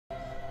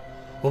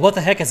Well, what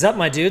the heck is up,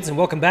 my dudes, and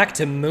welcome back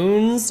to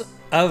Moons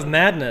of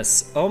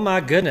Madness. Oh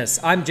my goodness,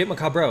 I'm Jake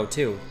Macabro,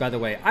 too, by the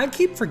way. I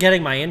keep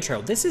forgetting my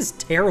intro. This is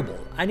terrible.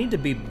 I need to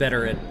be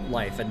better at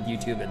life and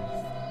YouTube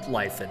and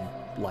life.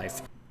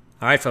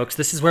 All right, folks,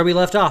 this is where we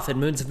left off in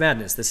Moons of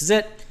Madness. This is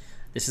it.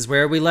 This is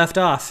where we left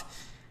off.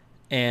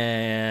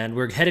 And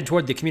we're headed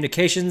toward the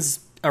communications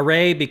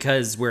array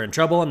because we're in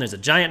trouble and there's a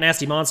giant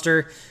nasty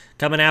monster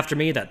coming after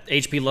me that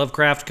H.P.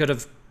 Lovecraft could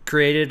have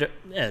created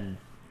and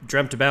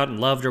dreamt about and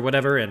loved or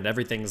whatever, and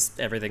everything's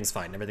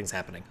fine. Everything's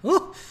happening.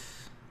 Ooh.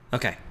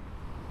 Okay.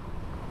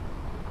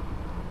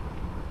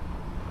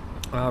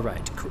 All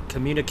right.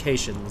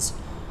 Communications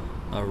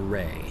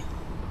array.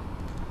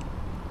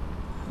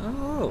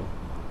 Oh,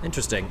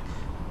 interesting.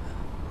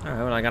 All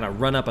right, well, I gotta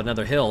run up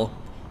another hill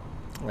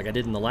like I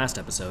did in the last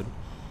episode.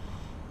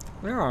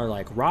 There are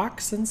like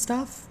rocks and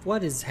stuff.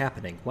 What is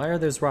happening? Why are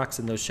those rocks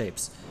in those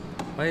shapes?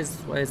 Why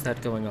is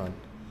that going on?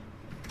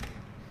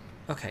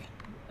 Okay.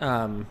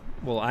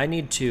 Well, I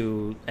need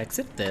to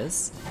exit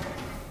this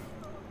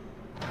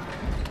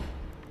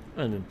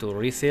and to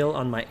refill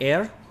on my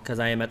air because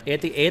I am at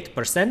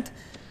 88%.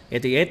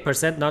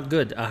 88% not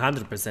good.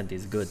 100%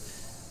 is good.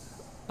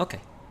 Okay,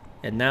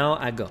 and now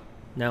I go.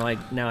 Now I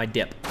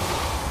dip.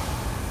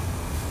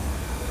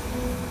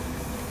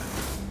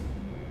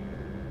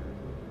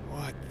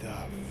 What the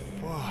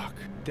fuck,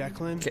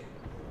 Declan? Okay.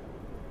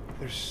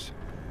 There's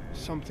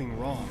something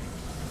wrong.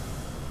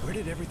 Where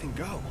did everything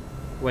go?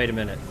 Wait a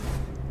minute.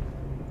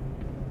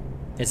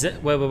 Is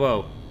it?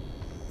 Whoa.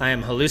 I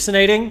am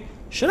hallucinating?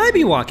 Should I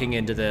be walking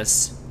into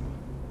this?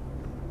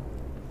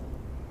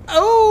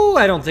 Oh,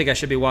 I don't think I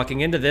should be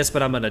walking into this,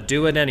 but I'm gonna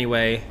do it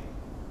anyway.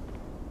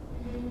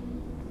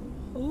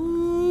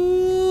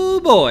 Ooh,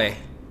 boy.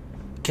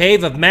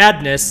 Cave of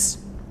Madness.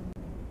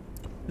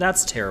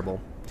 That's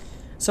terrible.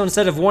 So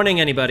instead of warning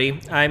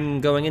anybody,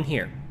 I'm going in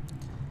here.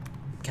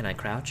 Can I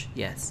crouch?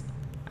 Yes.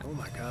 Oh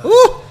my god.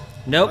 Ooh!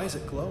 Nope. Why is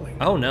it glowing?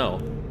 Oh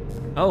no.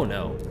 Oh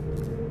no.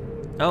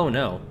 Oh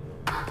no.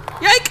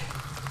 Yike!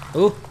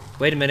 Ooh,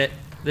 wait a minute.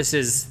 This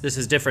is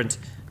different.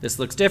 This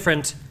looks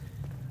different.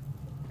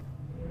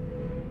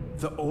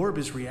 The orb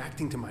is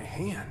reacting to my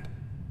hand.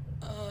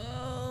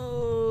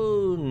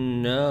 Oh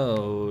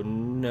no.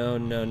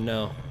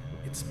 No.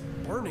 It's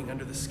burning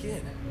under the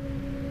skin.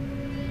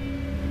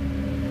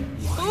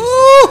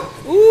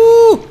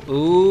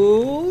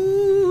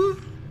 Ooh!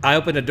 I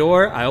opened a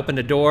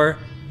door.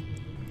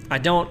 I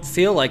don't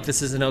feel like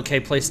this is an okay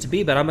place to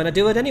be, but I'm gonna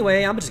do it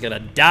anyway. I'm just gonna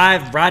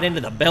dive right into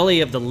the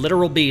belly of the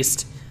literal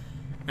beast,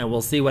 and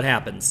we'll see what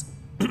happens.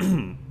 Is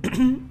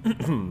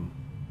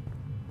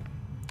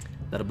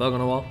that a bug on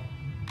the wall?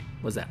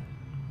 What's that?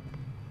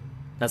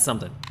 That's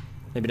something.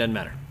 Maybe it doesn't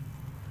matter.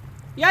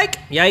 Yike!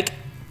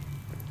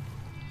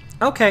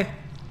 Okay.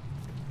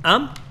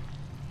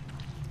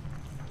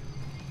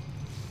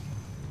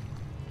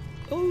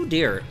 Oh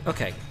dear.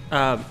 Okay.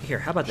 Here,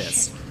 how about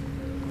this?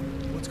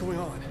 What's going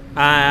on?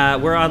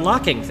 We're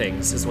unlocking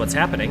things, is what's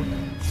happening.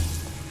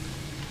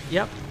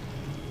 Yep.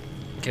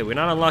 Okay, we're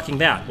not unlocking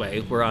that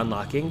way. We're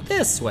unlocking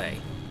this way.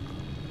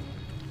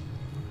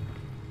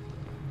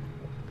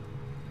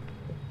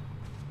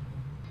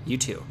 You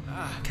too.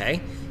 Okay.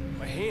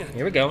 My hand.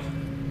 Here we go.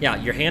 Yeah,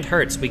 your hand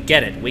hurts. We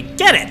get it.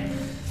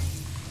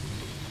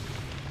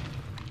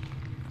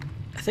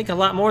 I think a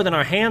lot more than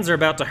our hands are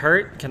about to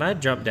hurt. Can I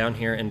jump down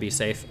here and be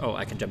safe? Oh,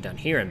 I can jump down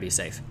here and be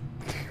safe.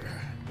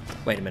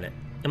 Wait a minute.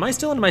 Am I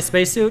still in my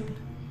spacesuit?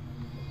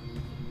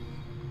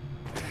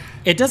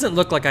 It doesn't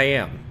look like I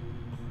am.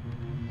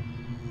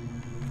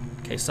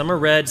 Okay, some are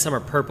red, some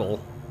are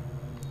purple.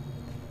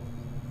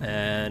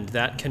 And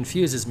that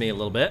confuses me a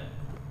little bit.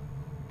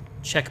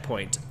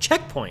 Checkpoint.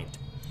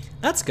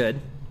 That's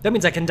good. That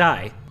means I can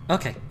die.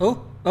 Okay.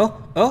 Oh.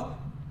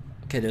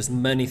 Okay, there's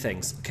many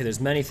things.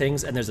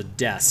 And there's a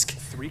desk.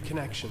 3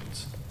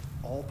 connections,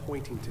 all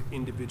pointing to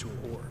individual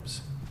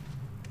orbs.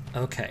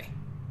 Okay.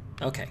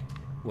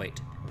 Wait.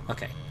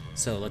 Okay,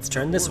 so let's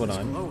turn this one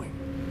on.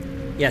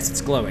 Glowing. Yes,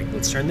 it's glowing.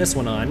 Let's turn this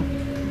one on.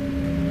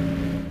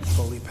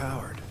 Fully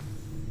powered.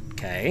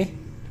 Okay.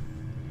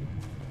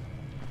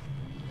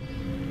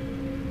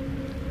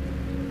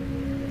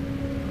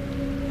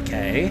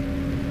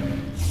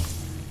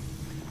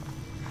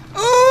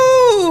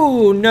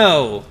 Oh,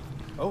 no.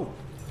 Oh,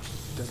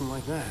 doesn't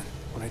like that.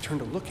 When I turn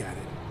to look at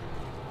it,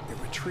 it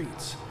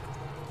retreats.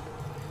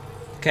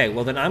 Okay,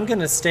 well then I'm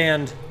gonna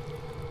stand.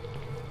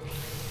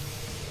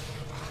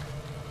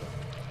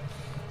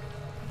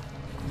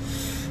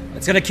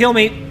 It's gonna kill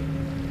me.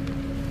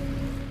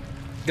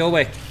 Go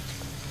away.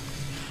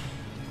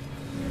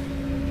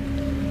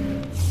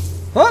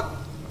 Whoop!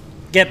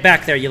 Get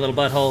back there, you little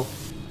butthole.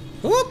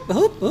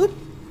 Whoop.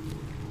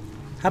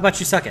 How about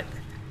you suck it?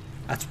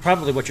 That's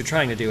probably what you're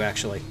trying to do,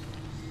 actually.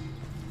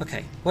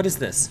 Okay, what is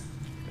this?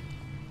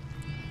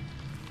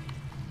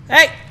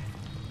 Hey!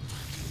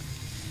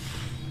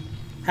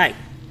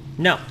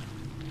 No.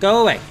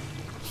 Go away.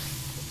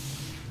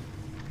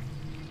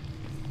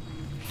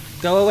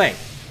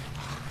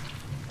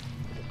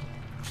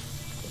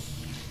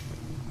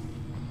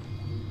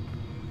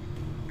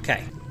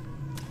 Okay.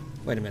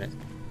 Wait a minute.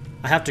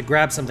 I have to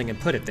grab something and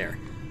put it there.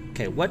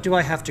 Okay, what do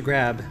I have to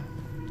grab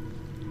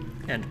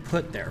and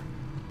put there?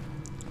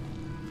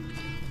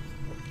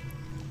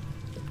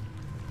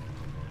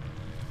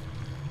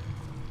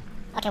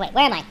 Okay, wait,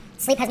 where am I?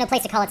 Sleep has no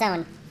place to call its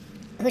own.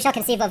 Who shall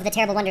conceive of the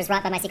terrible wonders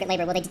wrought by my secret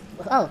labor?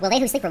 Will they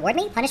who sleep reward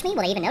me? Punish me?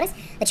 Will they even notice?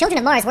 The children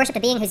of Mars worship a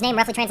being whose name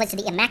roughly translates to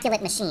the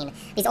Immaculate Machine.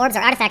 These orbs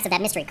are artifacts of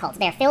that mystery cult.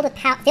 They are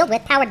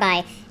powered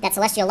by that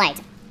celestial light,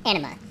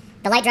 anima.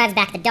 The light drives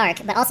back the dark,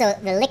 but also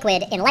the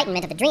liquid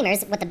enlightenment of the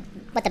dreamers,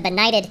 what the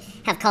benighted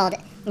have called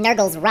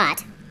Nurgle's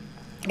rot,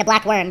 the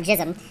black worm,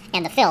 jism,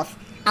 and the filth.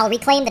 I'll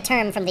reclaim the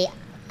term from the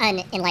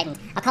unenlightened.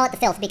 I'll call it the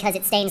filth because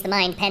it stains the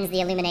mind, pens the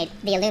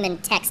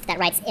illumined text that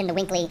writes in the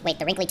wrinkly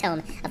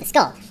tome of the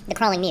skull, the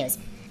crawling muse.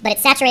 But it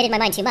saturated my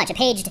mind too much. A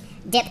page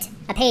dipped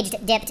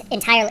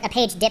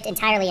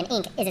entirely in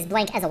ink is as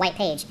blank as a white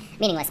page.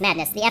 Meaningless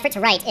madness. The effort to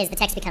write is the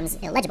text becomes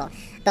illegible.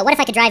 But what if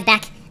I could drive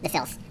back the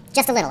filth?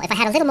 Just a little. If I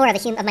had a little more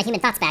of my human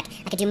thoughts back,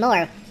 I could do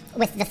more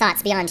with the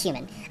thoughts beyond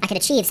human. I could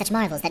achieve such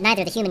marvels that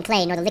neither the human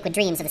clay nor the liquid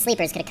dreams of the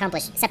sleepers could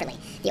accomplish separately.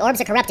 The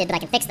orbs are corrupted, but I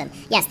can fix them.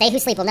 Yes, they who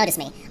sleep will notice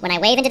me. When I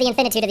wave into the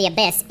infinitude of the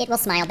abyss, it will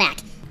smile back.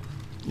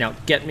 Now,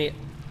 get me...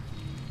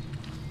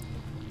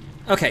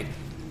 Okay.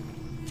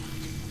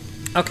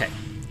 Okay.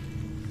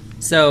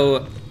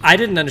 So, I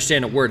didn't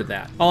understand a word of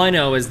that. All I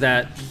know is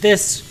that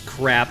this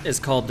crap is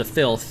called the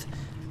filth,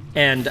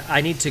 and I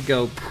need to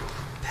go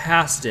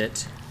past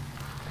it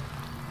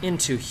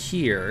into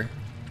here,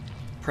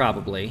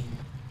 probably.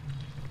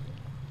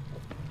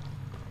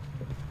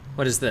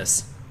 What is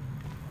this?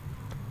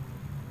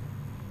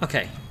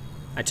 Okay,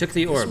 I took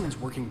the orb. This one's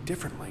working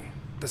differently.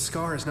 The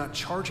scar is not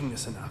charging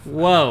this enough.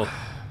 Whoa.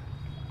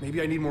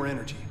 Maybe I need more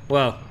energy.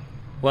 Whoa.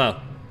 Whoa.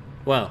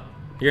 Whoa.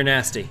 You're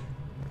nasty.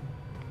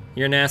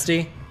 You're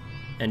nasty,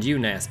 and you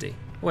nasty.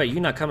 Wait, you're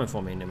not coming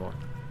for me anymore.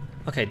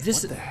 Okay,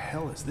 this... What the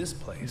hell is this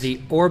place? The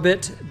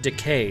orbit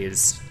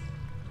decays.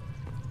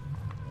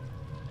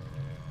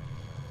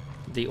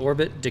 The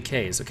orbit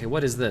decays. Okay,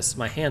 what is this?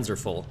 My hands are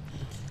full.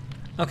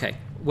 Okay,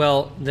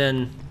 well,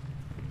 then...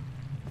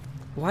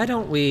 Why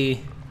don't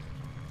we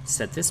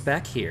set this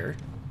back here?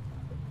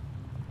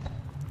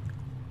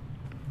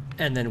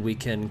 And then we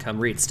can come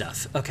read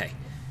stuff. Okay.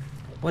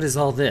 What is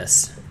all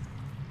this?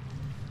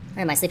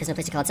 Where my sleep is no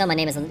place to call its own. My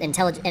name is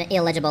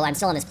illegible. I'm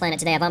still on this planet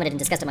today. I vomited in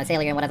disgust at my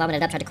failure, and what I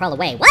vomited up tried to crawl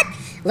away. What?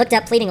 Looked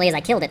up pleadingly as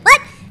I killed it.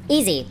 What?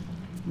 Easy.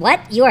 What?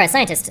 You are a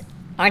scientist,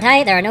 aren't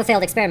I? There are no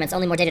failed experiments,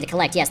 only more data to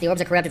collect. Yes, the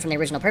orbs are corrupted from their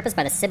original purpose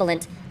by the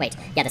sibilant... Wait.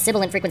 Yeah, the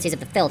sibilant frequencies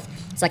of the filth.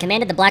 So I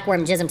commanded the black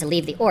worm jism to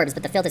leave the orbs,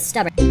 but the filth is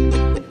stubborn.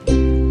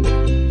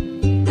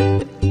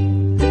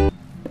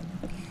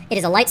 It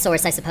is a light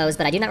source, I suppose,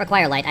 but I do not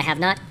require light. I have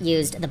not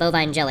used the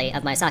bovine jelly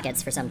of my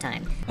sockets for some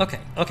time. Okay.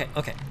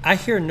 I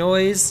hear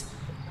noise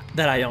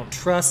that I don't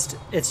trust.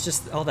 It's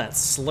just all that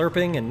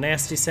slurping and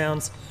nasty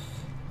sounds.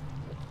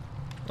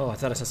 Oh, I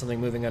thought I saw something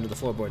moving under the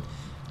floorboard.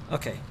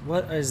 Okay,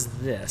 what is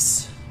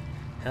this?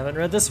 Haven't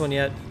read this one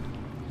yet.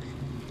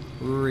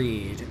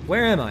 Read.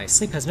 Where am I?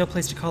 Sleep has no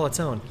place to call its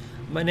own.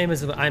 My name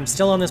is... I'm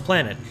still on this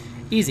planet.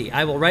 Easy.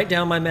 I will write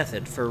down my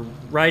method for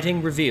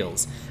writing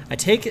reveals. I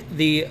take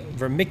the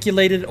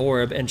vermiculated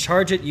orb and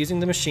charge it using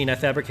the machine I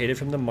fabricated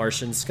from the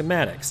Martian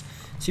schematics.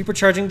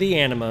 Supercharging the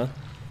anima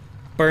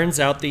burns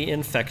out the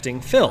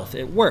infecting filth.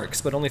 It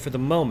works, but only for the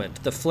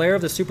moment. The flare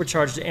of the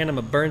supercharged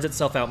anima burns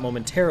itself out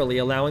momentarily,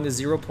 allowing the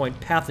zero-point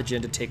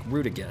pathogen to take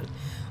root again.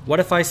 What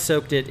if I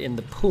soaked it in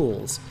the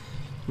pools?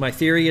 My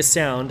theory is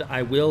sound.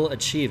 I will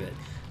achieve it.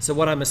 So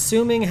what I'm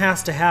assuming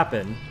has to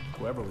happen...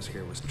 Whoever was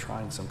here was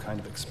trying some kind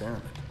of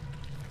experiment.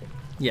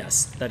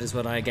 Yes, that is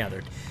what I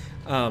gathered.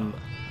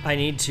 I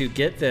need to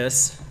get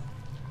this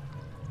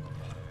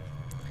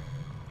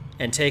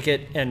and take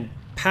it and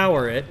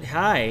power it.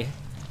 Hi.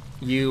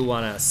 You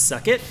want to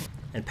suck it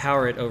and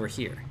power it over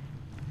here.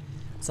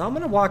 So I'm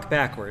going to walk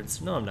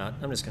backwards. No, I'm not.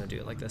 I'm just going to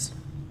do it like this.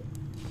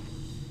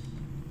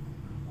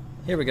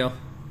 Here we go.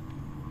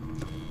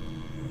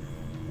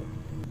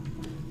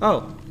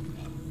 Oh,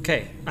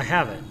 okay. I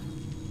have it.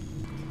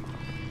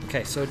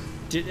 Okay, so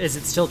is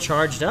it still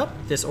charged up,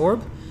 this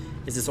orb?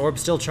 Is this orb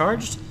still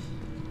charged?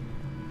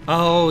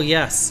 Oh,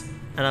 yes.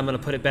 And I'm going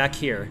to put it back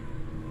here.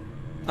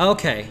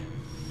 Okay.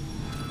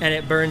 And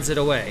it burns it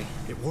away.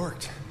 It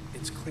worked.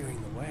 It's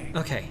clearing the way.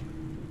 Okay.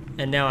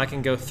 And now I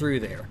can go through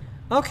there.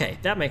 Okay,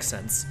 that makes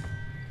sense.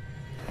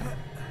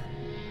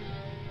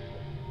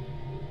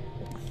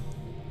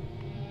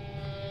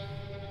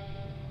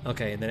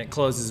 Okay, and then it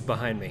closes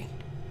behind me.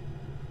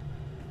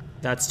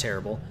 That's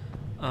terrible.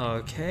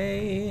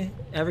 Okay.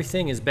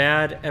 Everything is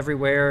bad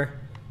everywhere.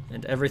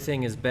 And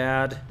everything is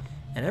bad.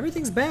 And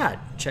everything's bad.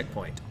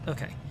 Checkpoint.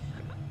 Okay.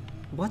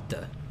 What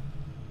the?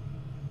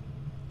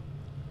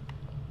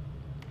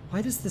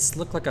 Why does this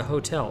look like a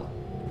hotel?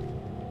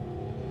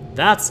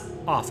 That's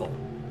awful.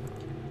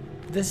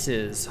 This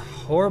is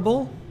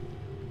horrible.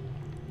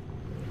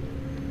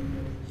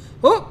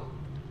 Oh!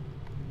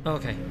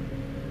 Okay.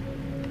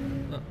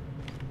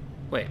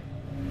 Wait.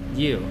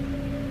 You.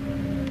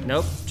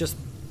 Nope. Just...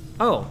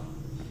 Oh.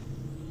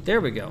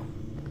 There we go.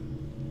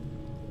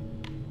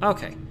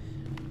 Okay.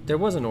 there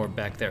was an orb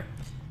back there.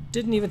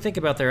 Didn't even think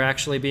about there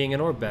actually being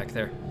an orb back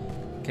there.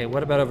 Okay,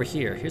 what about over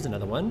here? Here's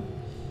another one.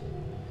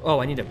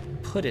 Oh, I need to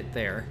put it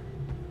there.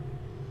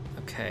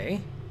 Okay.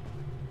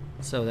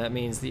 So that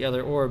means the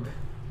other orb.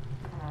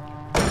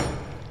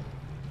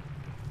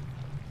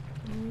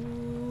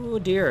 Oh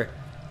dear.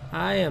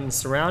 I am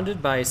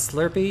surrounded by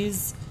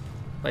Slurpees,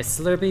 by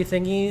Slurpee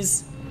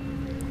thingies,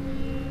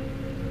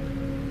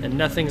 and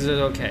nothing's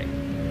okay.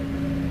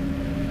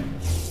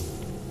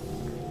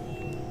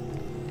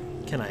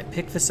 Can I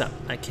pick this up?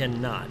 I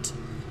cannot.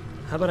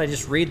 How about I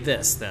just read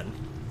this then?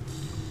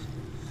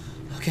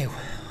 Okay,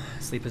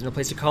 sleep has no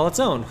place to call its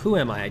own. Who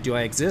am I? Do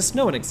I exist?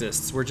 No one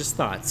exists. We're just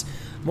thoughts.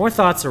 More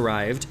thoughts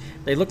arrived.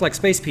 They look like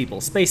space people,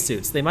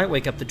 spacesuits. They might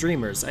wake up the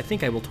dreamers. I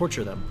think I will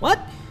torture them. What?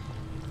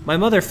 My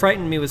mother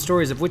frightened me with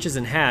stories of witches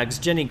and hags,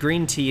 Jenny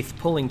Greenteeth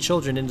pulling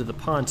children into the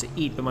pond to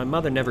eat, but my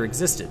mother never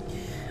existed.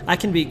 I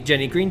can be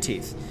Jenny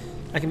Greenteeth.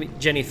 I can be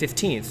Jenny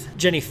 15th.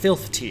 Jenny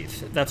Filth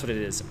Teeth. That's what it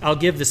is. I'll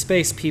give the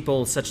space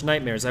people such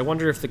nightmares. I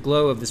wonder if the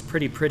glow of this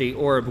pretty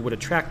orb would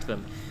attract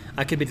them.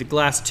 I could be the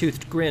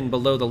glass-toothed grin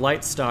below the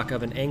light stalk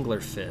of an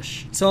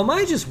anglerfish. So am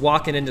I just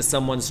walking into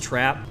someone's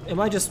trap? Am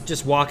I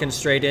just walking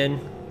straight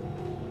in?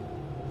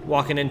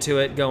 Walking into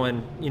it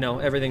going, you know,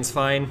 everything's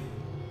fine?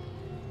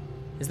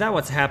 Is that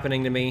what's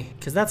happening to me?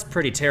 Because that's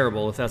pretty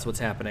terrible if that's what's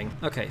happening.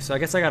 Okay, so I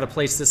guess I gotta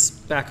place this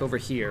back over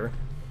here.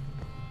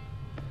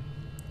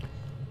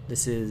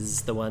 This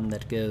is the one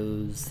that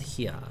goes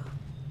here.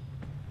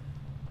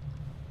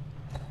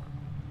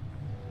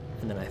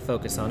 And then I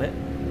focus on it.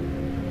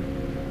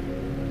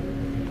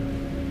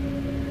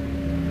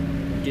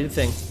 Do the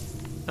thing.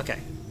 Okay.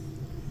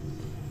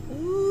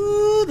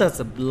 Ooh,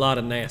 that's a lot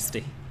of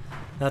nasty.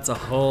 That's a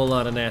whole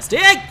lot of nasty.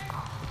 Hey!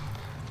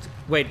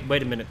 Wait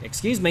a minute.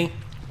 Excuse me.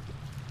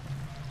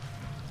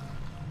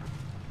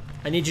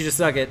 I need you to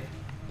suck it.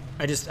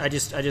 I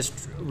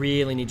just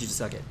really need you to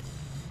suck it.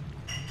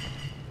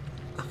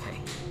 Okay.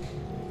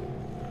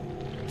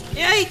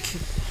 Yike!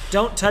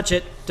 Don't touch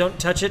it. Don't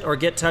touch it or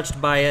get touched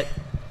by it.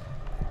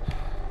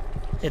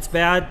 It's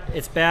bad.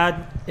 It's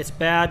bad. It's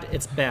bad.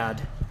 It's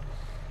bad.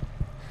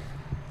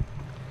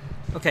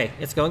 Okay,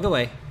 it's going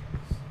away.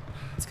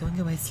 It's going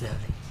away slowly.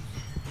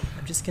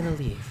 I'm just gonna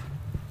leave.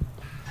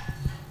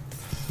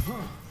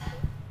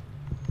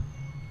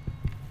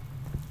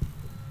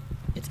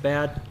 It's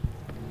bad.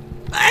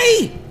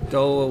 Hey!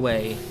 Go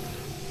away.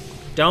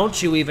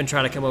 Don't you even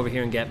try to come over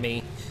here and get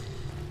me.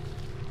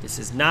 This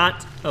is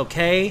not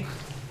okay.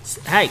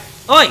 Hey!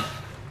 Oi!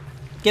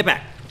 Get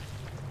back.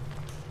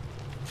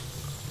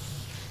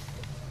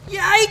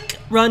 Yike!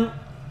 Run.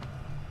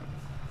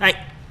 Hey.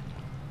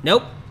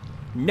 Nope.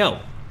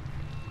 No.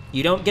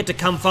 You don't get to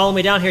come follow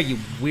me down here, you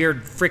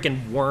weird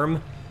freaking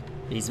worm.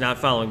 He's not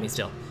following me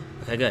still.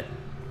 Okay, good.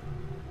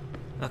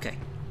 Okay.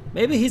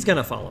 Maybe he's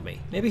gonna follow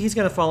me. Maybe he's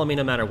gonna follow me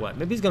no matter what.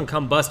 Maybe he's gonna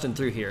come busting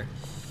through here.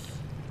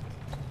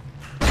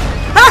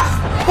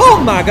 Ah!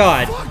 Oh my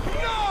god!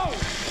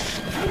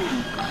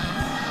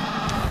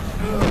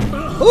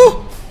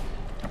 Ooh!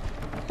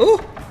 Ooh!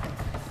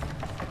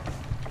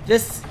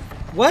 This...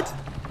 What?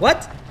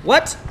 What?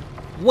 What?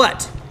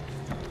 What?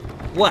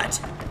 What?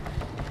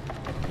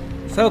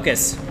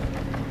 Focus.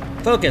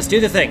 Focus, do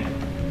the thing.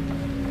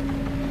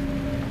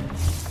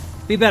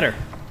 Be better.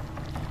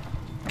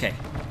 Okay.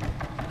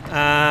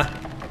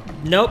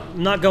 Nope,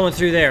 not going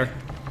through there.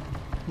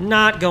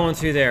 Not going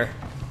through there.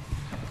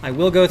 I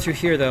will go through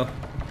here, though.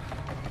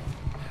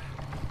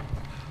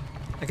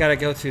 I gotta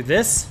go through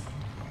this.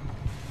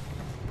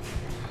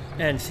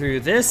 And through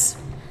this.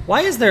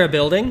 Why is there a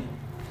building?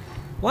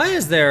 Why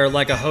is there,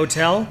 like, a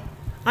hotel?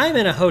 I'm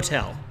in a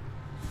hotel.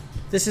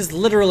 This is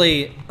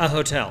literally a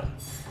hotel.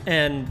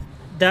 And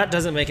that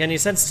doesn't make any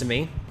sense to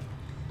me.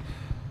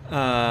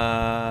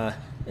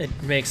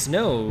 It makes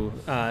no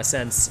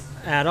sense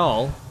at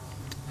all.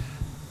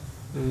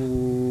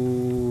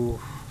 Ooh.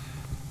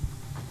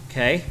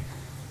 Okay.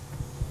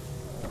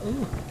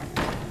 Ooh.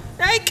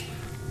 Yike!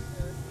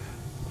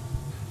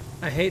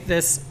 I hate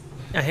this.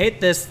 I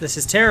hate this. This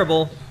is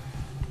terrible.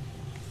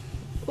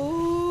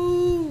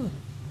 Ooh.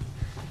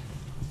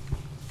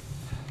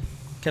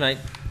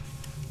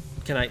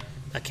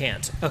 I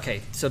can't.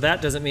 Okay, so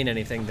that doesn't mean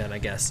anything then, I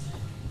guess.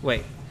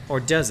 Wait, or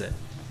does it?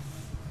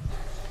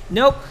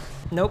 Nope.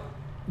 Nope.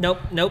 Nope.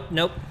 Nope.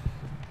 Nope.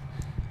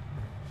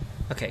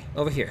 Okay,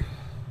 over here.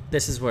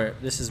 This is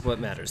what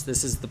matters.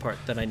 This is the part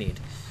that I need.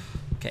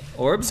 Okay,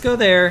 orbs go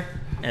there,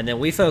 and then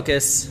we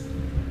focus.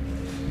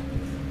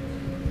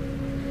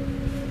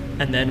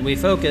 And then we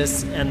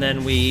focus, and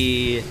then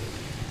we...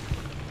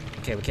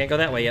 Okay, we can't go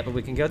that way yet, but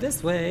we can go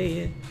this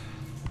way.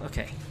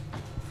 Okay.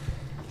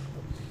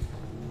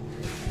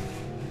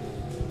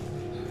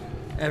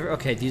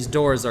 Okay, these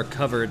doors are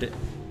covered,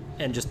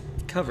 and just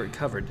covered.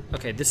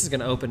 Okay, this is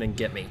gonna open and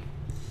get me.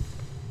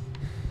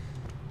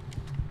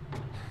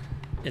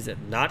 Is it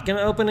not gonna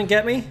open and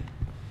get me?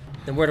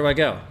 Then where do I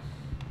go?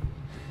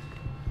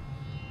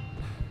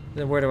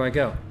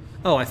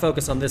 Oh, I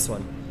focus on this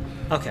one.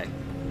 Okay.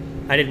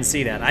 I didn't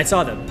see that. I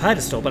saw the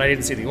pedestal, but I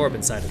didn't see the orb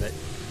inside of it.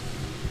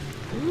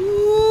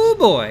 Ooh,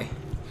 boy.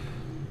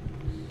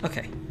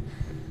 Okay.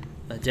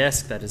 A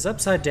desk that is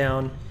upside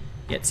down,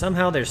 yet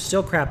somehow there's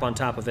still crap on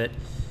top of it.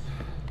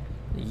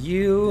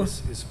 You...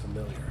 This is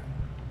familiar.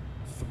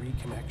 3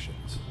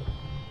 connections.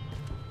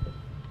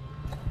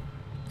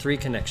 3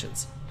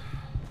 connections.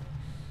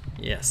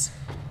 Yes.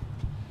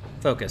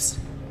 Focus.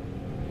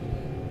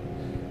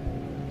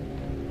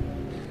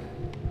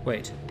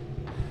 Wait.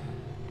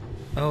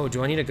 Oh,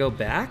 do I need to go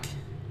back?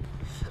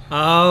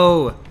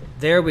 Oh,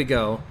 there we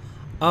go.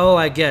 Oh,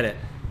 I get it.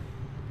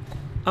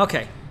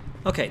 Okay.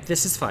 Okay,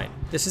 this is fine.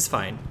 This is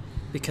fine.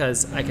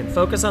 Because I can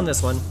focus on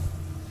this one.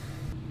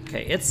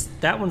 Okay,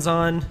 that one's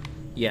on.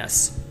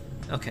 Yes.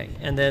 Okay,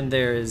 and then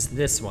there's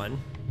this one.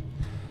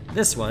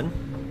 This one.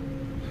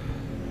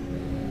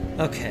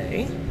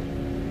 Okay.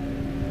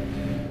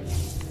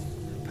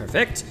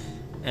 Perfect.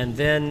 And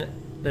then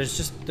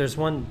there's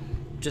one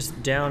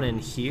just down in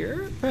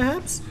here,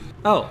 perhaps?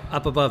 Oh,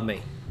 up above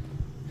me.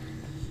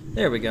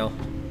 There we go.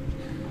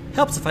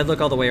 Helps if I look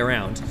all the way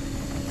around.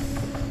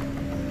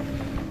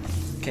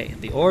 Okay,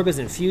 the orb is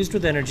infused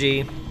with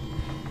energy.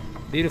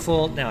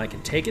 Beautiful. Now I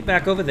can take it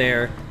back over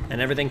there, and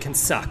everything can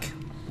suck.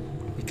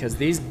 Because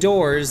these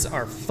doors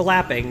are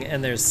flapping,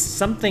 and there's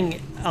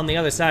something on the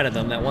other side of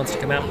them that wants to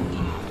come out.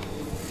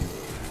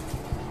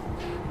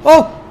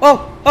 Oh!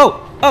 Oh!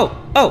 Oh! Oh!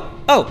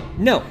 Oh! Oh!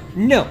 No!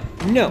 No!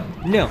 No!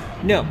 No!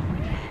 No!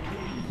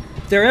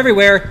 They're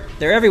everywhere!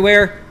 They're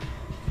everywhere!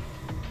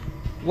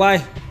 Why?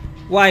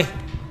 Why?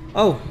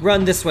 Oh,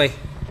 run this way.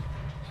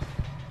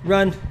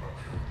 Run.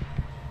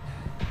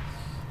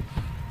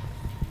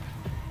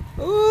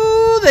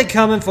 Ooh, they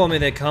coming for me.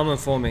 They coming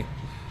for me.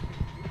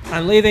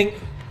 I'm leaving.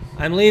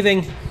 I'm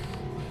leaving.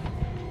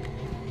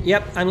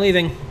 Yep, I'm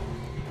leaving.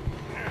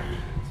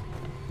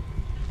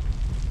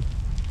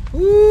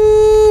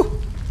 Ooh.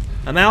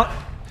 I'm out.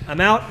 I'm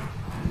out.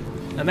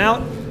 I'm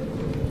out.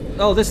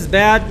 Oh, this is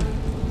bad.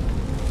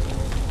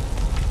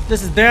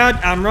 This is bad.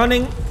 I'm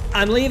running.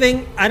 I'm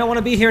leaving. I don't want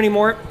to be here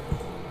anymore.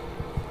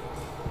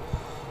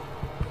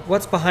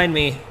 What's behind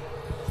me?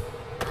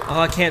 Oh,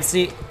 I can't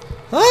see.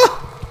 Ah!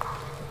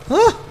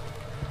 Ah!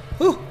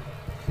 Oh!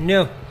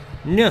 No.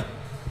 No.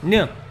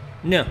 No.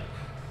 No.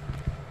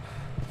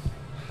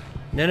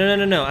 No, no, no,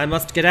 no, no. I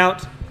must get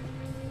out.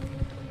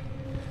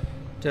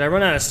 Did I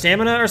run out of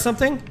stamina or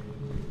something?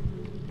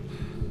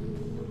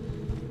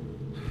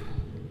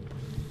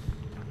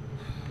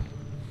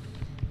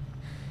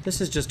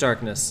 This is just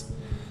darkness.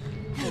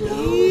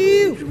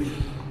 Hello,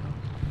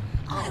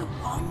 I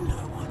wonder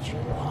what you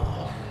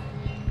are.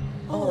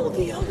 All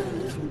the other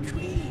little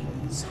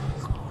dreams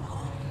are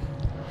gone.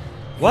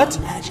 What?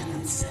 Imagine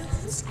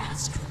themselves as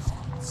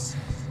astronauts.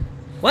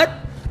 What?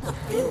 The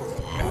filth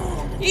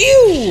world,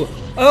 Ew!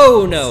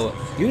 Oh no.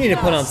 You need to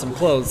put on some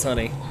clothes,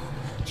 honey.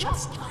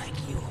 just like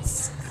your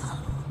skull.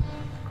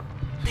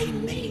 They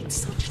made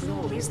such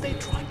noise they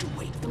tried to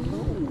wake the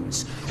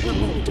moons.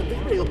 Removed a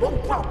variable,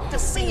 broke the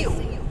seal.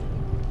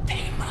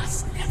 They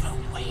must never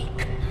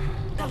wake.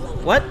 The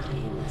What?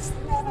 dreams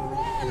never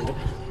end.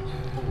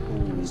 The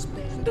moons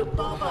bend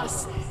above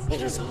us.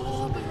 It is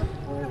all but a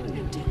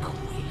brilliant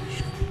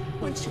equation.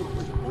 Once you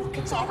look,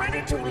 it's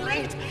already too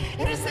late.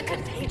 It is the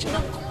contagion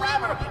of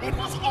grammar. It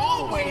was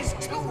always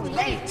too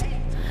late.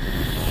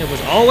 It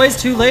was always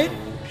too late?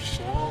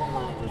 Share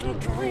my little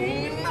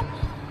dream.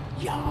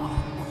 Ya,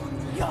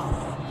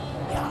 ya,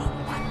 ya,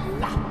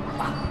 la,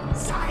 la,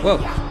 sai, Whoa.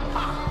 ya,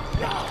 ha,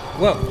 ya,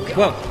 Whoa,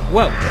 whoa,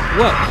 whoa,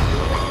 whoa.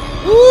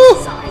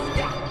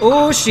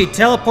 Ooh! Ooh, she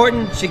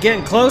teleporting. She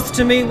getting close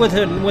to me with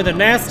a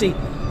nasty.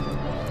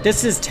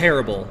 This is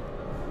terrible.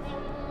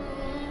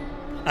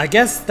 I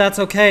guess that's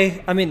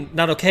okay. I mean,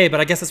 not okay, but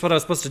I guess that's what I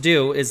was supposed to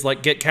do, is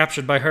like get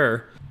captured by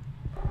her.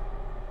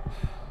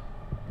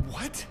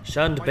 What?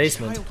 Shunned My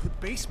basement. childhood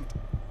basement.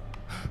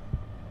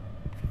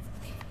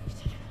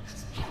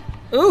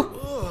 Ooh!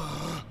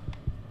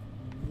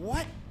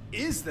 What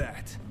is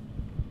that?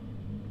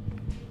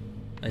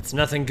 It's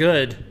nothing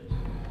good.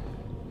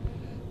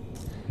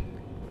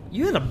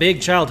 You had a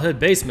big childhood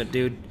basement,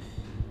 dude.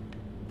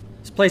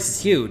 This place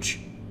is huge.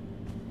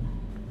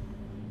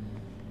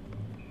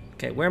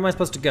 Okay, where am I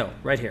supposed to go?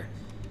 Right here.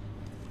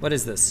 What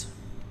is this?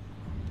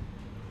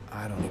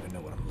 I don't even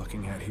know what I'm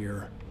looking at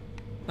here.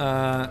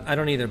 I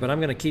don't either, but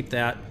I'm gonna keep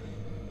that.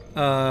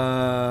 There's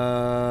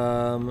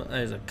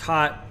a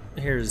cot.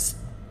 Here's...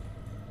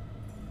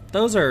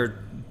 Those are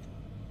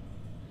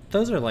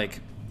like...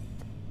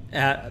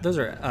 those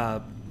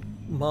are,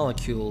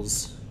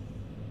 molecules.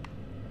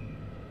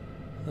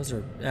 Those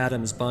are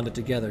atoms bonded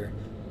together.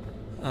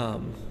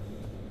 Or,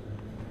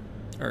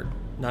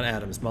 not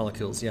atoms,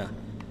 molecules, yeah.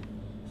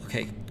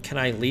 Okay, can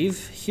I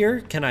leave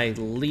here? Can I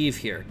leave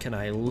here? Can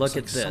I look at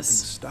Looks like this?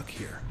 something's stuck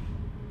here.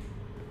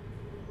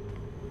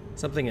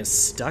 Something is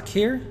stuck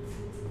here?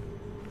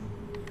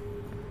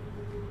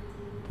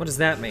 What does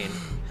that mean?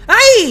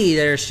 Hey!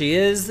 There she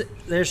is.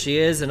 There she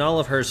is in all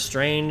of her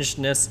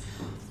strangeness.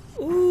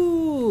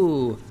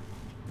 Ooh.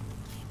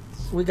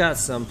 We got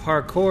some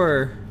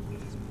parkour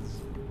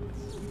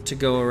to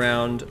go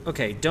around.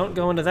 Okay, don't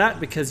go into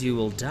that because you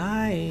will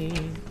die.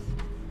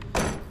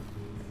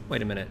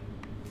 Wait a minute.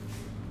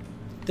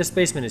 This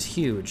basement is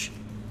huge.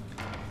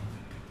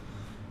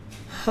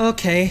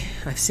 Okay,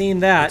 I've seen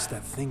that. What's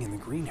that thing in the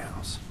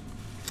greenhouse?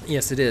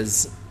 Yes, it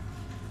is.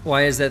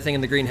 Why is that thing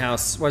in the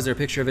greenhouse? Why is there a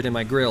picture of it in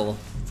my grill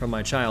from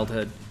my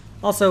childhood?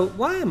 Also,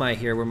 why am I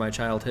here where my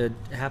childhood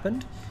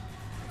happened?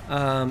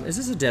 Is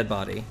this a dead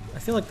body? I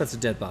feel like that's a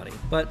dead body,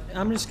 but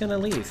I'm just gonna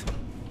leave.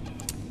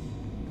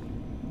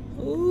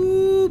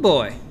 Ooh,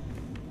 boy.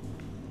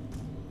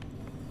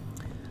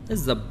 This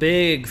is a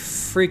big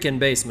freaking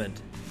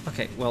basement.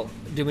 Okay, well,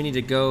 do we need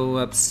to go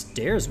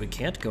upstairs? We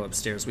can't go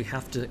upstairs. We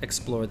have to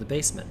explore the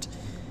basement.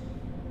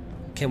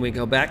 Can we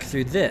go back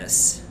through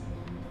this?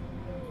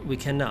 We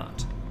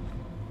cannot.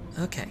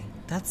 Okay,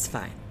 that's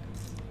fine.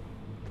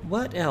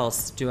 What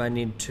else do I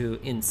need to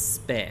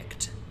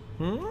inspect?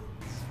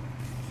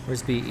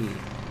 Where's BE?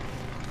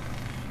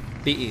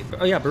 BE.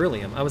 Oh yeah,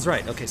 beryllium. I was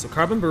right. Okay, so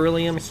carbon,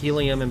 beryllium,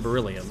 helium, and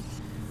beryllium.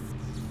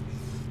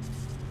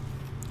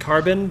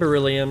 Carbon,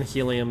 beryllium,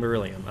 helium,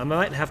 beryllium. I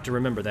might have to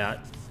remember that.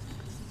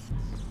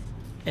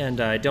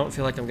 And I don't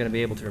feel like I'm going to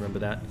be able to remember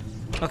that.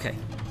 Okay.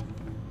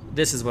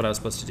 This is what I was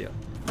supposed to do.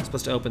 I'm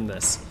supposed to open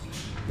this.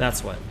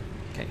 That's what.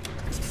 Okay.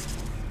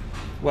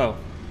 Whoa.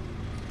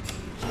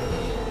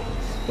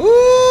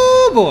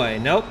 Ooh, boy.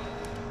 Nope.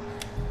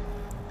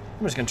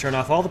 I'm just going to turn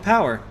off all the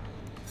power.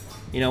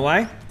 You know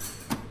why?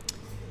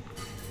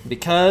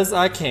 Because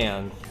I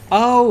can.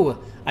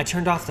 Oh! I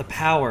turned off the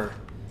power.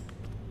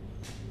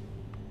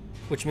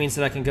 Which means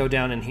that I can go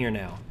down in here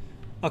now.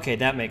 Okay,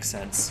 that makes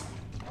sense.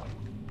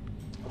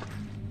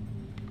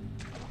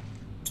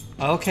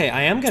 Okay,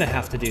 I am gonna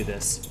have to do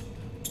this.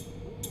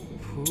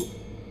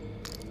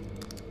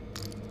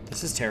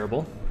 This is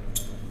terrible.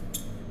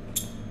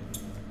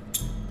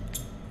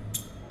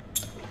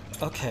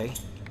 Okay.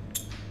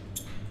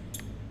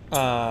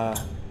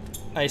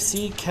 I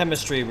see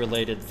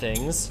chemistry-related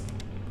things.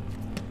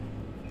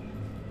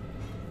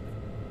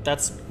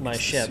 That's my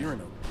ship.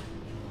 Cyrano.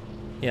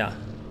 Yeah.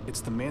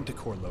 It's the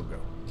Manticore logo.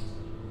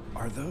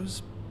 Are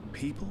those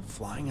people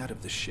flying out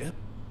of the ship?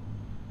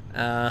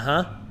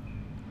 Uh-huh.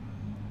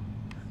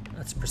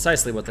 That's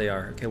precisely what they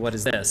are. Okay, what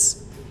is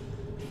this?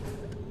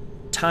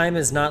 Time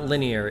is not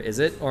linear, is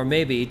it? Or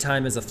maybe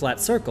time is a flat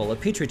circle, a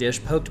petri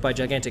dish poked by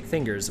gigantic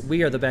fingers.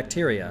 We are the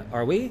bacteria,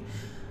 are we?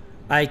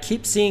 I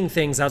keep seeing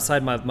things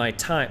outside my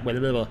time.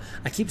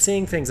 I keep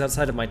seeing things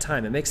outside of my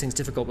time. It makes things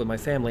difficult with my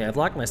family. I've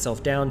locked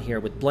myself down here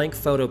with blank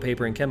photo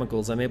paper and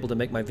chemicals. I'm able to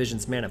make my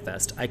visions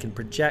manifest. I can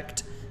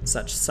project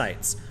such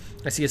sights.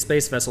 I see a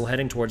space vessel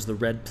heading towards the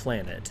red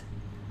planet.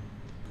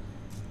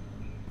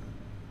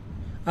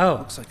 Oh,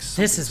 Looks like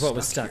this is what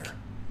was stuck stuck.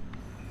 here.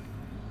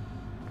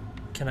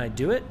 Can I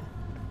do it?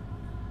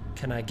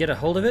 Can I get a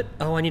hold of it?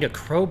 Oh, I need a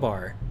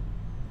crowbar.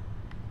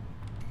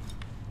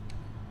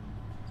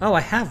 Oh, I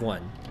have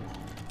one.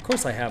 Of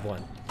course I have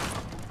one.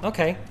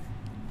 Okay.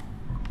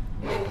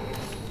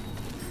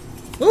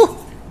 Ooh!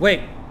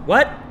 Wait,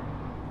 what?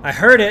 I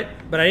heard it,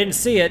 but I didn't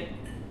see it.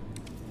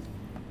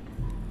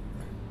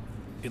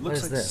 It What looks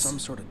is like this? some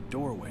sort of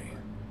doorway.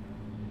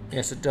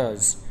 Yes, it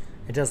does.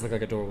 It does look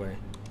like a doorway.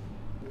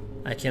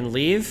 I can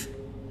leave?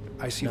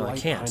 I see No, I light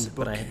can't, behind the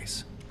but I-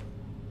 bookcase.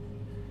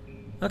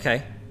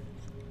 Okay.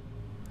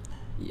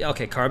 Yeah,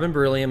 okay, carbon,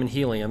 beryllium, and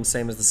helium,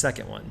 same as the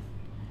second one.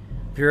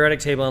 Periodic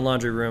table and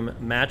laundry room,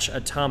 match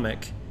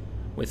atomic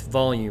with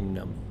volume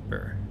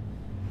number.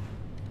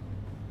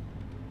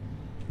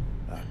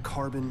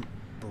 Carbon,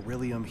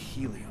 beryllium,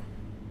 helium.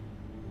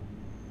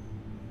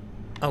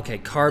 Okay,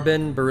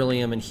 carbon,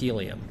 beryllium, and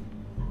helium.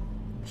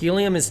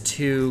 Helium is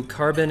 2,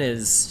 carbon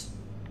is...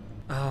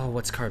 Oh,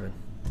 what's carbon?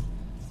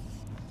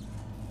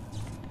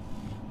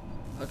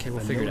 Okay, we'll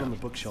A figure it note out. on the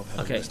bookshelf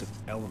had Okay. a list of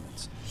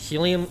elements.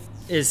 Helium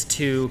is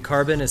 2,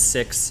 carbon is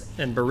 6,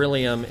 and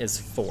beryllium is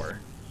 4.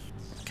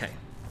 Okay.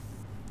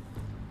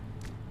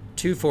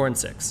 2, 4, and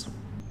 6.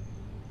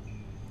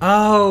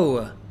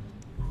 Oh!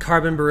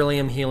 Carbon,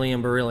 beryllium,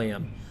 helium,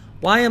 beryllium.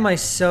 Why am I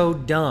so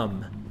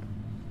dumb?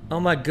 Oh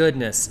my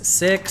goodness.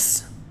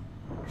 6,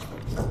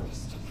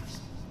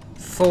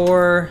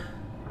 4,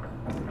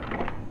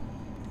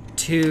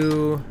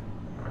 2,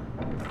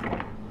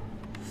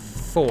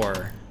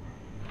 4.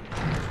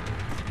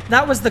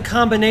 That was the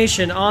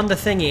combination on the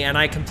thingy, and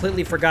I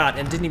completely forgot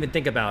and didn't even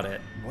think about it.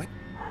 What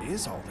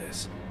is all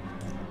this?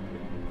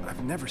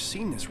 I've never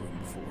seen this room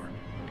before.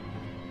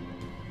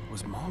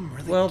 Was Mom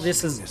really Well,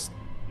 this keeping is- this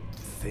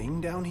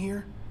thing down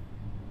here?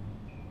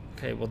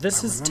 Okay, well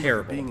this I is remember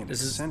terrible. being an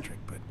This is eccentric,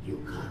 but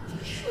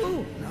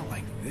not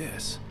like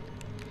this.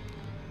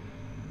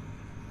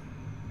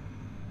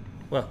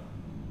 well,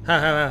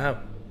 how.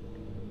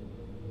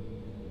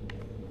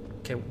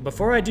 Okay,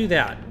 before I do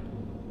that,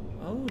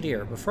 oh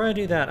dear, before I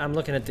do that, I'm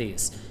looking at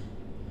these.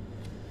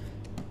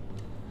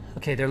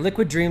 Okay, their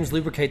liquid dreams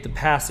lubricate the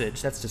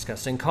passage. That's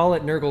disgusting. Call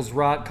it Nurgle's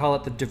rot, call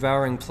it the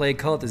devouring plague,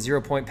 call it the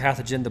 0-point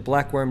pathogen, the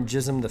blackworm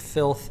jism, the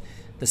filth,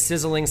 the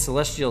sizzling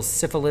celestial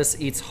syphilis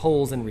eats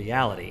holes in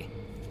reality.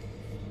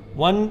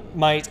 One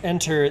might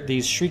enter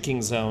these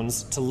shrieking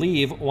zones. To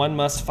leave, one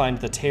must find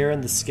the tear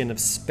in the skin of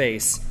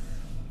space.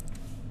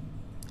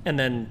 And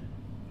then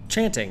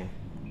chanting,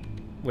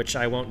 which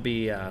I won't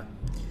be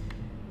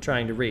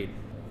trying to read.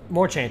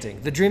 More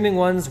chanting. The dreaming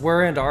ones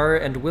were and are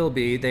and will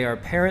be. They are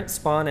parent,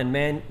 spawn, and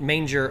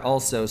manger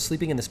also,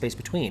 sleeping in the space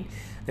between.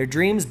 Their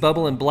dreams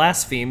bubble and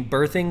blaspheme,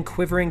 birthing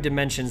quivering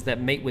dimensions that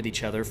mate with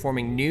each other,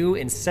 forming new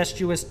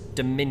incestuous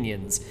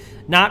dominions.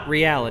 Not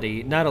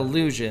reality, not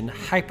illusion,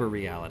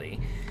 hyper-reality.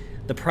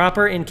 The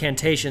proper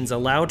incantations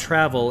allow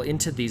travel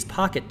into these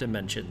pocket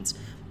dimensions,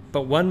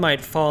 but one might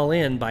fall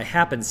in by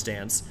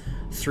happenstance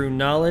through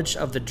knowledge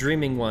of the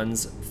dreaming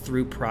ones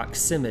through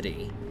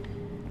proximity.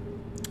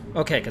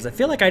 Okay, because I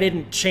feel like I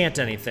didn't chant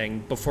anything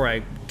before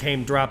I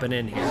came dropping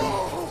in here.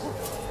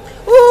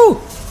 Ooh!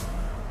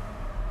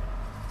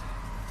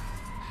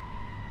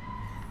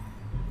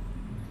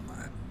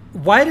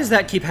 Why does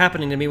that keep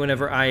happening to me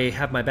whenever I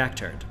have my back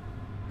turned?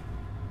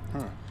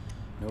 Huh.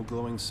 No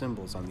glowing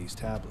symbols on these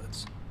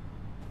tablets.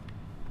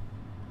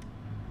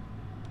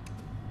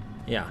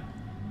 Yeah,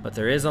 but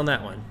there is on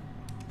that one.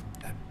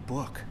 That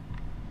book.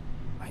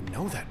 I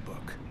know that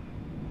book.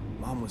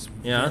 Mom was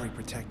Yeah? very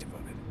protective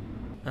of it.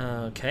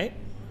 Okay.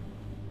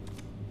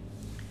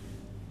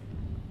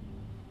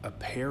 A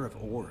pair of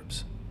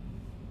orbs.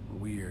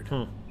 Weird.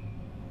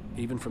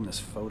 Even from this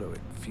photo,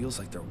 it feels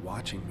like they're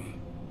watching me.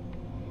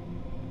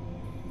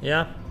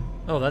 Yeah.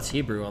 Oh, that's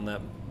Hebrew on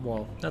that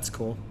wall. That's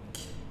cool.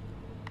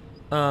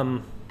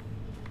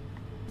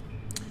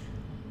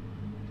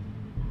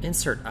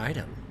 Insert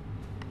item.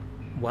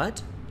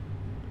 What?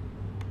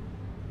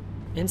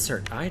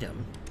 Insert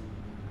item?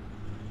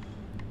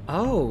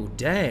 Oh,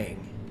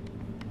 dang.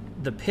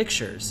 The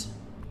pictures.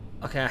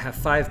 Okay, I have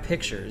 5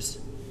 pictures.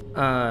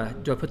 Do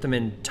I put them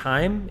in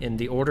time? In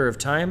the order of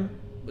time?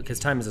 Because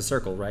time is a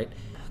circle, right?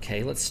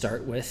 Okay, let's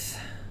start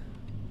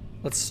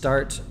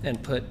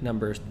and put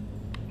number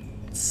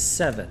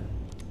 7.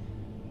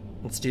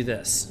 Let's do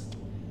this.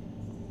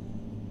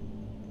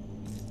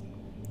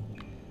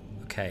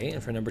 Okay,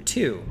 and for number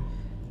 2,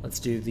 let's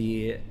do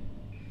the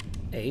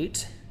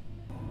 8.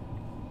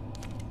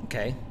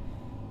 Okay.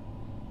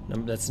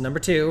 That's number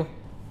 2.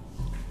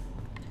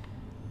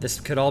 This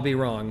could all be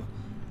wrong.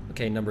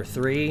 Okay, number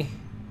 3.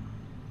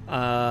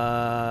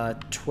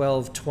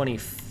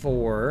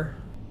 1224.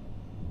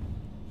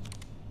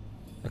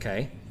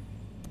 Okay.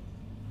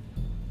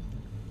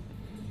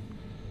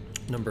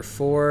 Number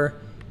 4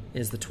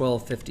 is the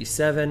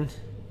 1257.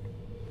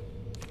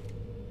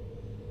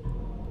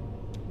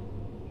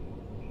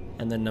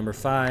 And then number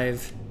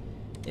 5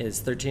 is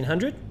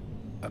 1300.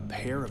 A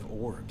pair of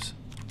orbs.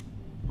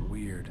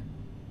 Weird.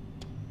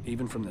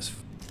 Even from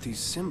these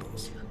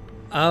symbols.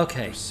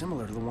 Okay. They're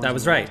similar to the ones That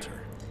was on the right.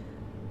 altar.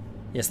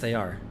 Yes, they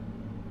are.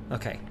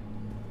 Okay.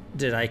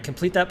 Did I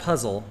complete that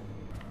puzzle?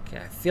 Okay,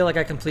 I feel like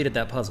I completed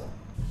that puzzle.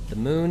 The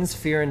moon's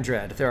fear and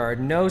dread. There are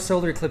no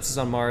solar eclipses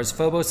on Mars.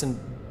 Phobos and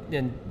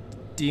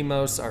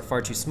Deimos are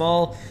far too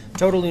small.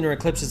 Total lunar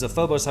eclipses of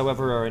Phobos,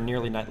 however, are a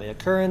nearly nightly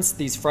occurrence.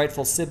 These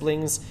frightful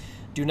siblings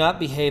do not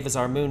behave as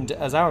our moon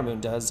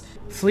does.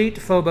 Fleet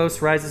Phobos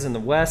rises in the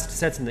west,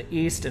 sets in the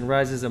east, and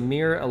rises a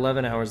mere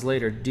 11 hours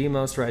later.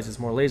 Deimos rises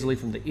more lazily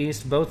from the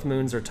east. Both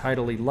moons are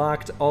tidally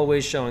locked,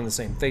 always showing the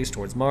same face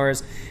towards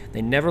Mars.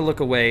 They never look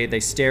away,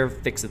 they stare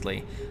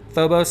fixedly.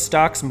 Phobos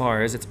stalks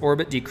Mars, its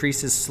orbit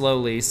decreases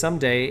slowly.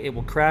 Someday it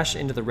will crash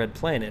into the red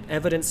planet.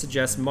 Evidence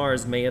suggests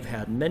Mars may have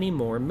had many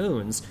more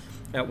moons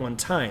at one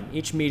time,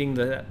 each meeting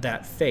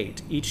that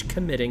fate, each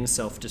committing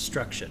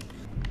self-destruction.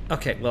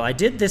 Okay, well, I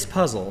did this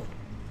puzzle,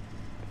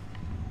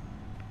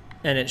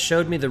 and it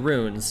showed me the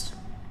runes.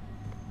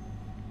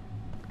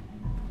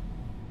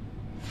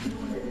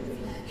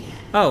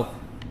 Oh.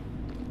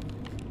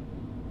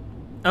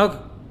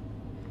 Oh.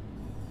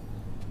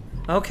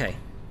 Okay.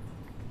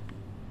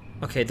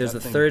 Okay, there's That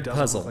a thing third doesn't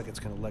puzzle. look like it's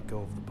gonna let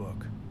go of the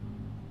book.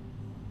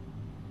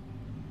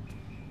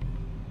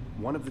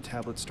 One of the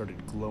tablets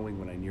started glowing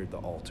when I neared the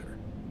altar.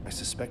 I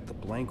suspect the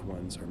blank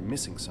ones are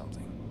missing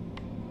something.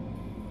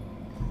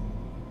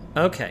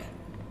 Okay,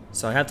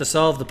 so I have to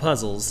solve the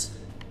puzzles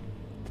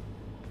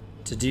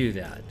to do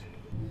that.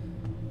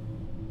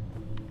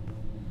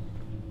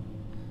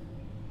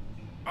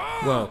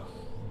 Whoa.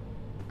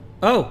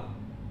 Oh!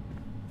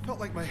 Felt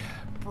like my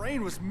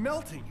brain was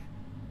melting.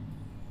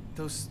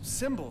 Those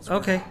symbols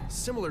Okay. were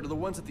similar to the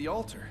ones at the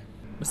altar.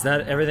 Was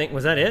that everything?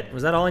 Was that it?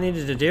 Was that all I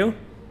needed to do?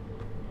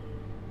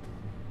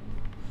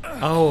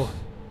 Oh.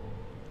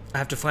 I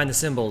have to find the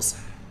symbols.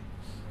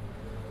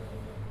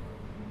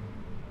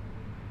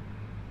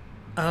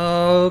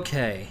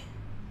 Okay.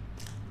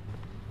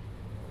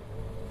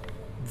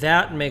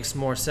 That makes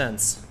more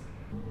sense.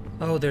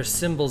 Oh, there's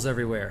symbols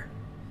everywhere.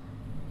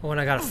 Oh, and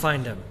I gotta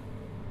find them.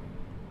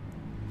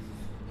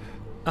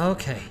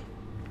 Okay.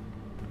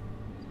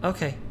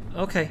 Okay.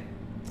 Okay.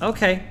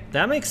 Okay.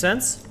 That makes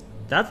sense.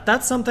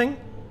 That's something.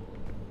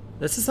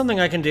 This is something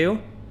I can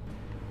do.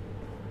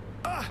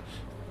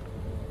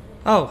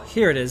 Oh,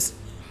 here it is.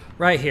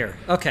 Right here.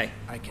 Okay.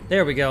 I can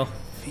There we go.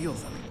 feel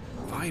them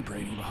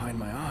vibrating behind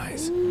my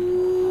eyes.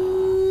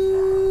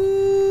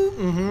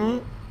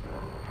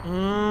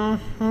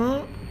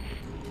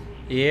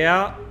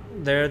 Yeah,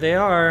 there they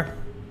are.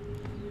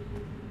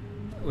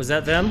 Was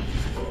that them?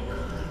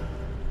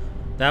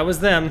 That was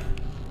them.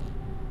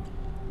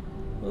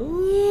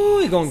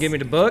 gonna give me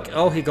the book.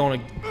 Oh, he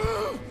gonna...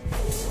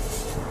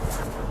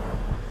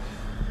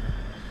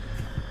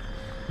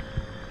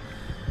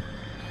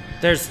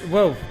 There's...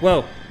 Whoa,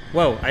 whoa,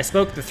 whoa. I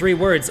spoke the 3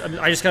 words.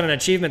 I just got an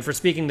achievement for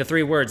speaking the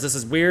 3 words. This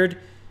is weird.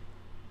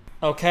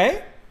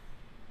 Okay.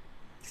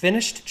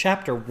 Finished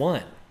chapter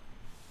 1.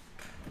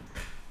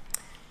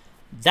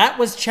 That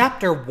was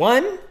chapter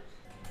 1?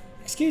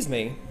 Excuse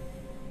me.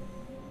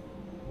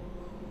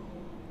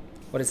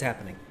 What is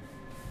happening?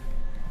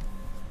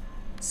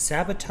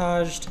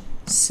 Sabotaged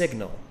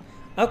signal.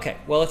 Okay,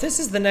 well, if this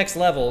is the next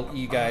level,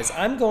 you guys,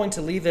 I'm going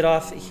to leave it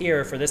off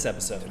here for this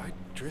episode. Did I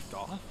drift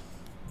off?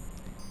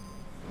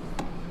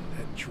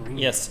 That dream.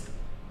 Yes.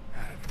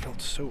 God, it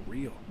felt so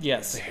real.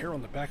 Yes. The hair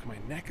on the back of my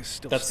neck is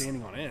still That's-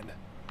 standing on end.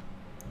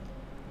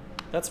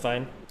 That's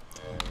fine.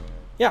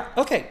 Yeah,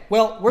 okay.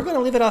 Well, we're going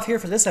to leave it off here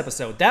for this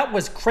episode. That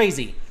was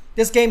crazy.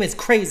 This game is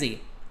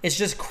crazy. It's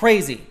just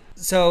crazy.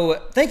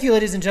 So, thank you,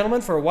 ladies and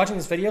gentlemen, for watching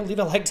this video. Leave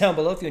a like down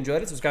below if you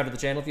enjoyed it. Subscribe to the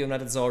channel if you have not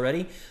done so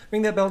already.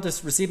 Ring that bell to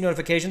receive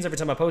notifications every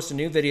time I post a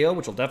new video,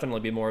 which will definitely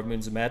be more of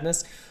Moons of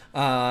Madness.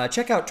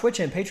 Check out Twitch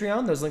and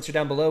Patreon. Those links are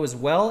down below as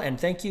well. And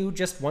thank you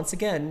just once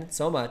again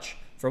so much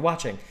for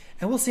watching.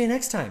 And we'll see you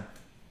next time.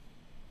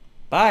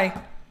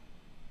 Bye.